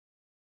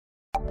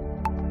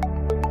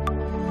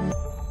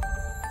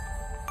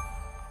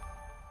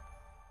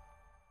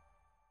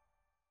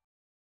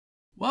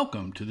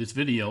Welcome to this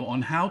video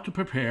on how to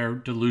prepare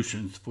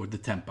dilutions for the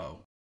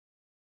tempo.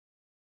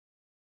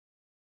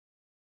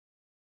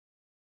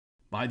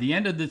 By the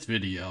end of this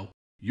video,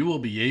 you will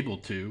be able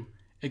to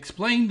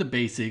explain the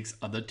basics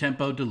of the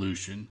tempo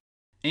dilution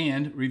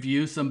and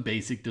review some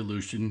basic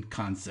dilution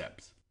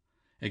concepts,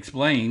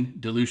 explain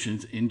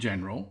dilutions in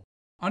general,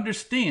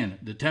 understand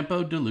the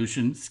tempo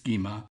dilution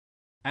schema,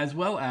 as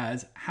well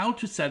as how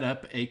to set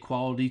up a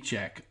quality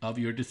check of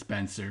your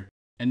dispenser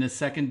and the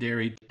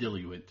secondary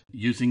diluent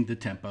using the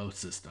tempo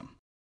system.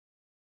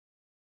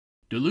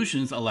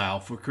 Dilutions allow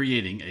for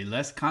creating a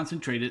less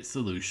concentrated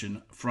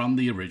solution from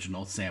the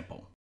original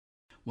sample.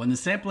 When the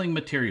sampling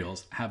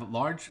materials have a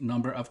large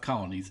number of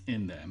colonies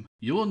in them,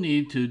 you will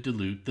need to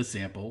dilute the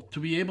sample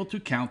to be able to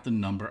count the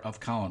number of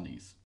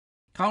colonies.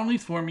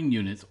 Colonies forming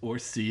units, or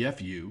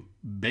CFU,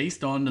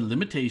 based on the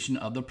limitation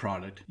of the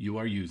product you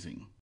are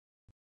using.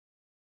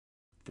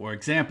 For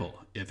example,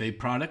 if a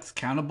product's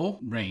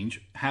countable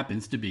range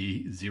happens to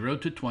be 0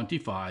 to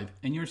 25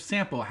 and your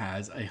sample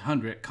has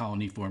 100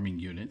 colony forming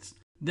units,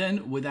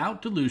 then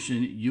without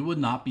dilution you will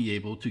not be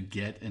able to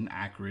get an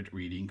accurate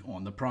reading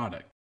on the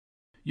product.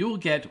 You will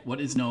get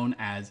what is known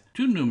as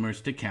two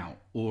numbers to count,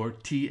 or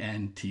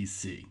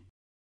TNTC.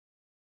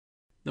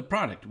 The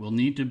product will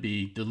need to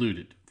be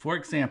diluted, for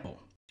example,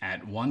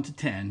 at 1 to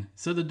 10,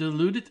 so the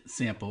diluted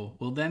sample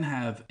will then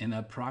have an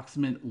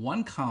approximate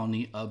 1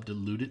 colony of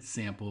diluted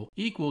sample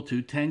equal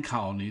to 10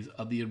 colonies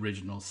of the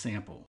original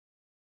sample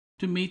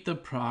to meet the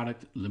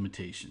product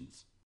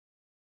limitations.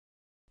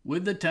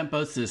 With the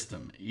tempo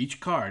system, each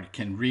card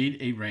can read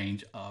a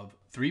range of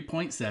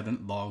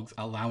 3.7 logs,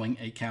 allowing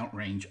a count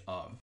range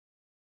of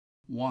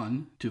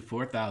 1 to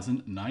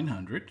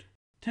 4,900,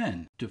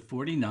 10 to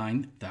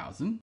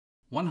 49,000,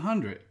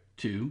 100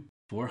 to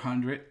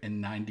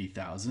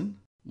 490,000,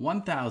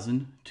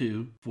 1,000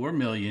 to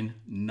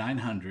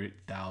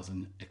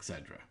 4,900,000,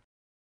 etc.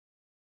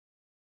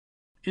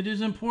 It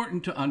is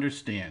important to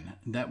understand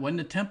that when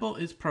the tempo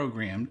is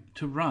programmed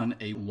to run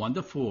a 1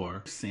 to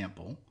 4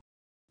 sample,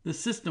 the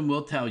system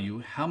will tell you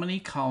how many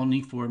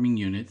colony forming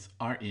units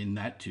are in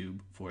that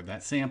tube for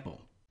that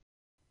sample.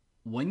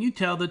 When you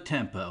tell the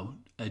tempo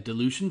a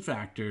dilution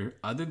factor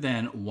other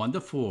than 1 to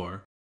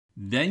 4,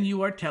 then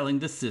you are telling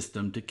the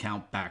system to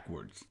count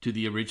backwards to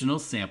the original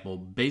sample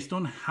based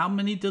on how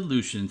many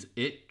dilutions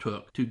it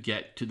took to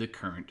get to the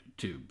current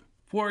tube.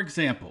 For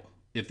example,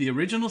 if the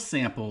original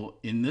sample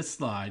in this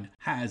slide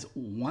has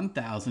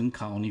 1,000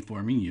 colony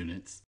forming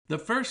units, the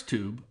first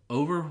tube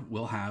over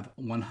will have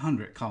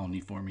 100 colony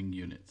forming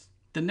units.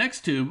 The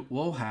next tube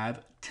will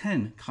have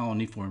 10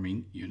 colony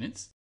forming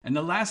units, and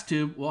the last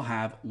tube will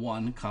have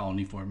 1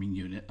 colony forming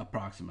unit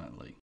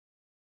approximately.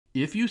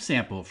 If you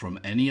sample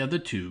from any of the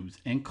tubes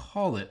and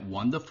call it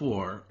 1 to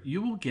 4,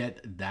 you will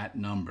get that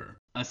number.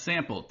 A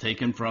sample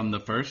taken from the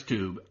first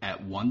tube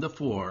at 1 to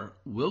 4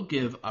 will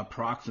give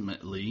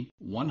approximately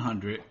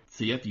 100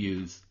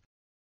 CFUs,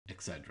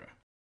 etc.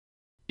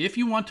 If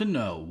you want to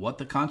know what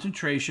the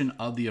concentration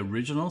of the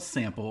original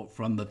sample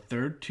from the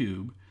third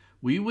tube,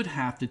 we would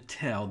have to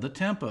tell the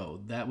tempo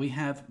that we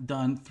have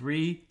done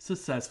 3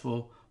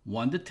 successful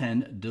 1 to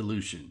 10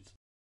 dilutions.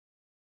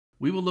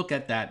 We will look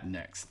at that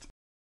next.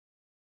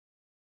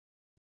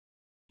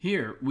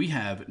 Here we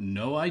have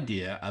no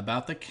idea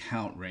about the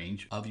count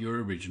range of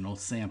your original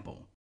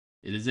sample.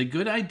 It is a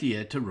good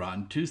idea to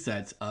run 2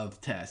 sets of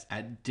tests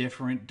at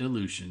different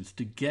dilutions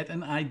to get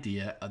an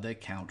idea of the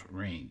count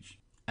range.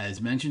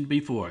 As mentioned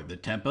before, the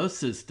tempo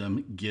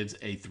system gives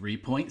a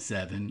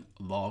 3.7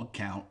 log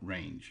count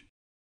range.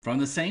 From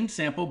the same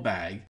sample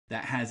bag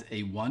that has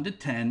a 1 to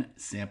 10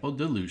 sample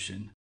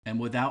dilution, and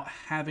without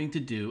having to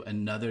do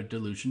another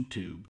dilution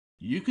tube,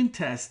 you can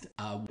test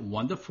a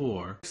 1 to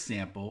 4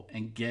 sample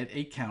and get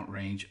a count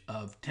range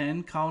of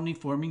 10 colony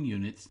forming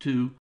units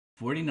to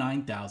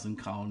 49,000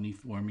 colony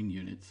forming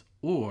units.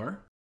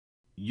 Or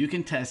you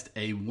can test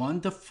a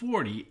 1 to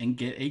 40 and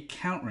get a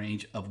count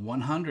range of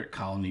 100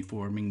 colony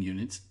forming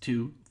units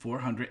to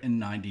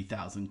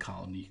 490,000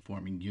 colony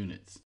forming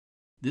units.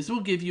 This will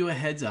give you a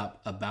heads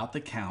up about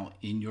the count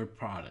in your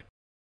product.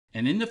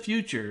 And in the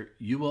future,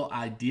 you will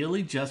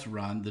ideally just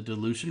run the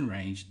dilution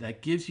range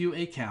that gives you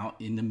a count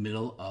in the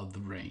middle of the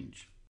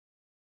range.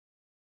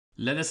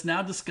 Let us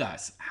now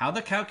discuss how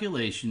the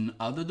calculation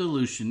of the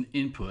dilution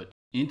input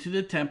into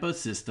the tempo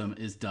system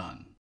is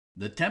done.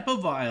 The tempo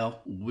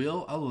vial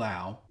will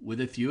allow,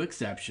 with a few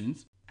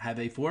exceptions, have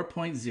a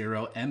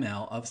 4.0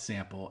 ml of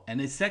sample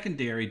and a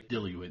secondary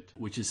diluent,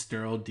 which is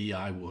sterile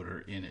DI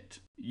water, in it.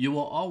 You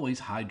will always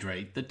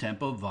hydrate the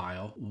tempo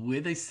vial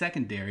with a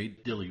secondary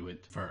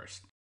diluent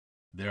first.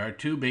 There are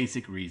 2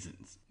 basic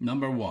reasons.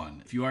 Number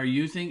 1, if you are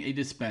using a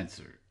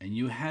dispenser and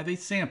you have a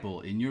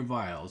sample in your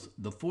vials,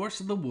 the force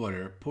of the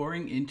water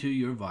pouring into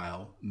your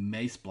vial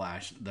may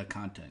splash the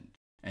content,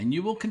 and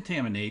you will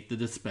contaminate the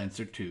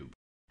dispenser tube.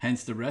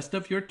 Hence, the rest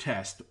of your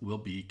test will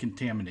be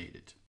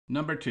contaminated.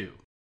 Number 2,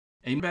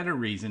 a better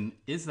reason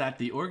is that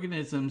the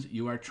organisms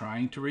you are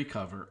trying to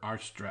recover are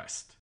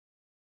stressed.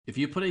 If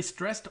you put a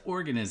stressed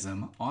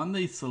organism on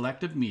the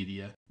selective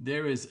media,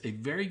 there is a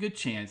very good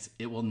chance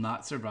it will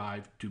not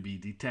survive to be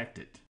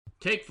detected.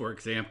 Take, for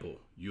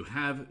example, you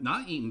have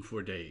not eaten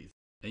for days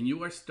and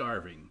you are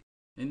starving.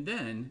 And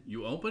then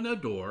you open a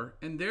door,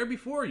 and there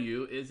before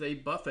you is a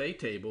buffet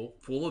table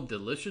full of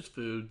delicious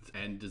foods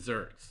and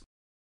desserts.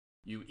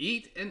 You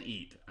eat and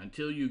eat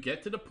until you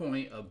get to the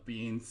point of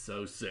being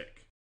so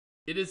sick.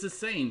 It is the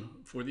same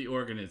for the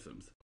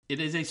organisms. It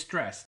is a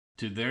stress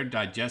to their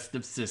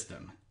digestive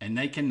system, and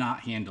they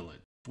cannot handle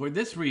it. For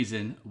this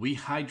reason, we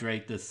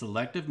hydrate the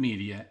selective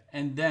media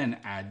and then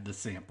add the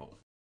sample.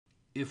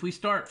 If we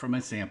start from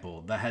a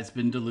sample that has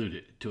been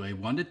diluted to a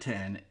 1 to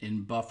 10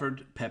 in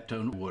buffered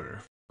peptone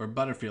water, or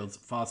Butterfield's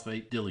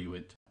phosphate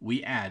diluent,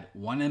 we add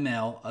 1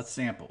 ml of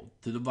sample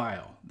to the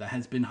vial that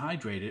has been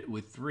hydrated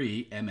with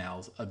 3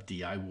 ml of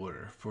DI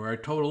water for a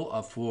total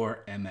of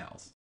 4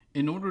 ml.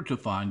 In order to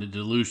find the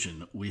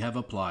dilution, we have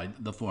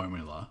applied the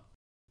formula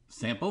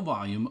sample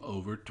volume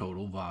over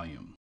total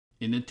volume.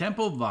 In the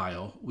tempo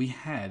vial, we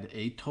had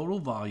a total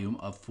volume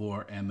of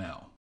 4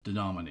 ml,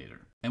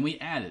 denominator, and we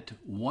added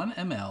 1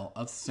 ml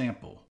of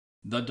sample.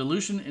 The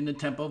dilution in the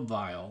tempo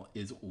vial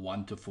is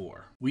 1 to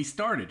 4. We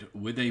started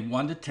with a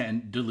 1 to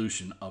 10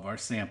 dilution of our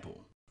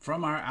sample.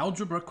 From our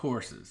algebra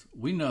courses,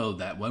 we know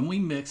that when we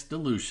mix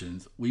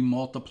dilutions, we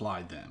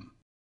multiply them.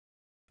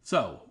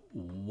 So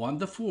 1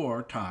 to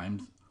 4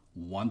 times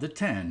 1 to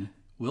 10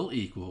 will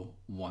equal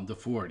 1 to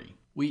 40.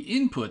 We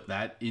input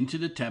that into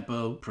the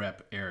tempo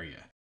prep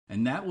area,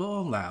 and that will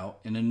allow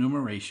an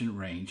enumeration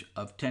range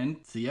of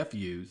 10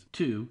 CFUs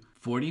to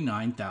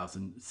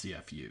 49,000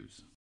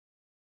 CFUs.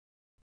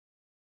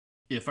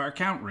 If our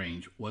count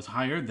range was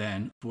higher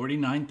than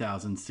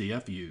 49,000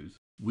 CFUs,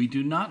 we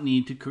do not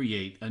need to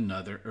create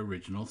another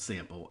original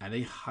sample at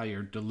a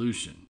higher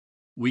dilution.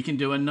 We can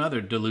do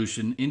another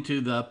dilution into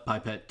the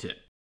pipette tip.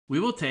 We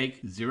will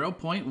take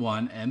 0.1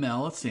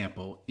 ml of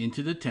sample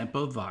into the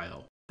tempo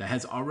vial that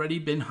has already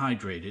been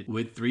hydrated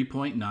with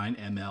 3.9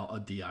 ml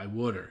of DI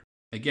water.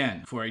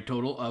 Again, for a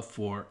total of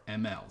 4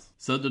 ml.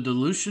 So the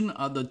dilution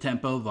of the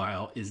tempo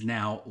vial is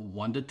now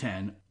 1 to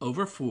 10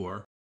 over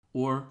 4,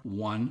 or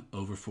 1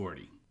 over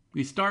 40.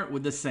 We start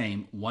with the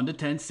same 1 to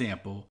 10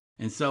 sample,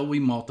 and so we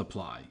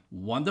multiply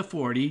 1 to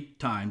 40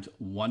 times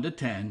 1 to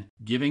 10,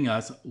 giving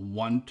us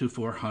 1 to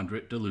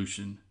 400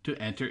 dilution to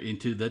enter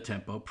into the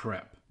tempo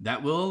prep.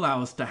 That will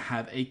allow us to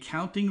have a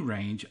counting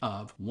range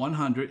of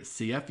 100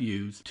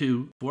 CFUs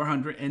to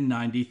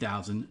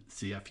 490,000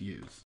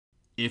 CFUs.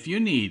 If you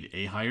need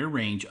a higher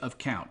range of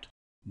count,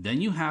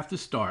 then you have to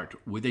start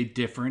with a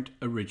different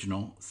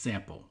original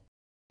sample.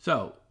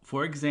 So,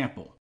 for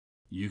example,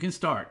 you can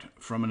start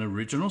from an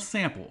original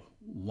sample,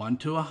 1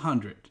 to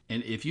 100,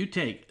 and if you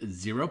take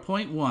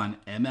 0.1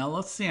 ml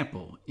of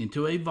sample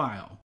into a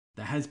vial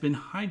that has been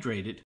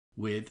hydrated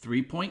with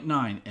 3.9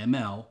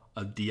 ml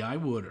of DI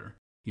water,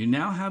 you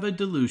now have a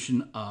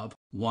dilution of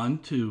 1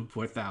 to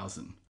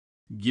 4,000,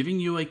 giving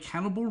you a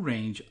countable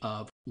range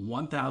of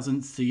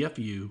 1,000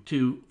 CFU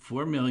to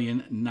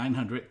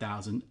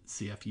 4,900,000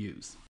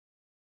 CFUs.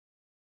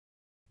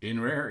 In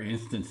rare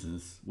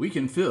instances, we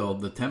can fill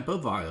the tempo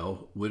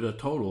vial with a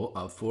total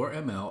of 4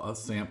 ml of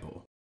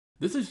sample.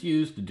 This is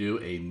used to do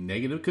a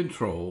negative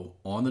control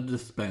on the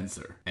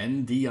dispenser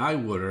and DI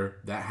water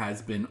that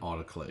has been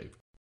autoclaved.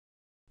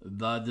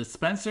 The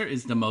dispenser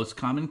is the most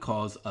common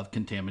cause of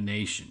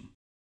contamination.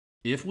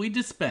 If we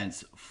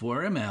dispense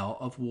 4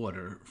 ml of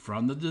water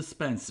from the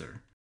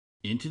dispenser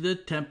into the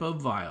tempo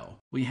vial,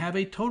 we have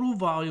a total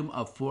volume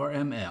of 4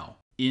 ml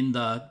in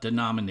the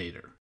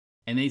denominator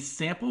and a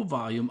sample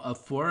volume of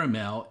 4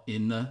 ml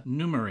in the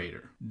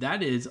numerator.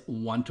 That is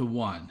 1 to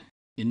 1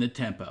 in the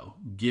tempo,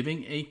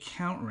 giving a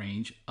count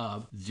range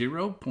of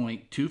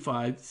 0.25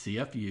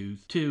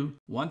 CFUs to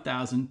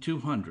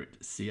 1,200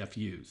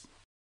 CFUs.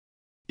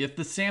 If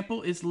the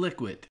sample is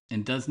liquid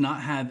and does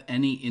not have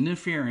any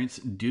interference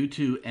due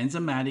to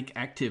enzymatic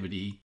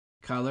activity,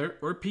 color,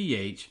 or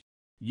pH,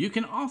 you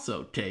can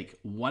also take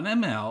 1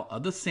 ml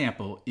of the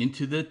sample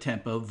into the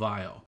tempo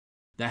vial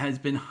that has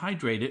been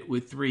hydrated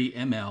with 3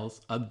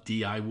 ml of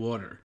DI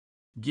water,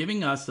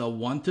 giving us a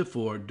 1 to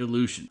 4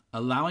 dilution,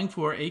 allowing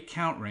for a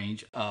count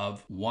range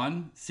of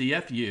 1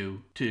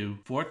 CFU to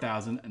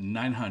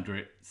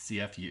 4,900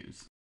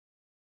 CFUs.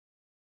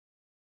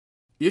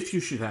 If you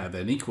should have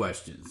any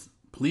questions,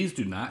 please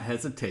do not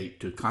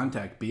hesitate to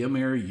contact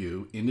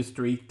bioMérieux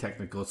Industry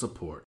Technical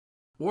Support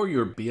or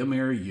your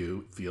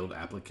bioMérieux Field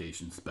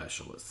Application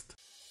Specialist.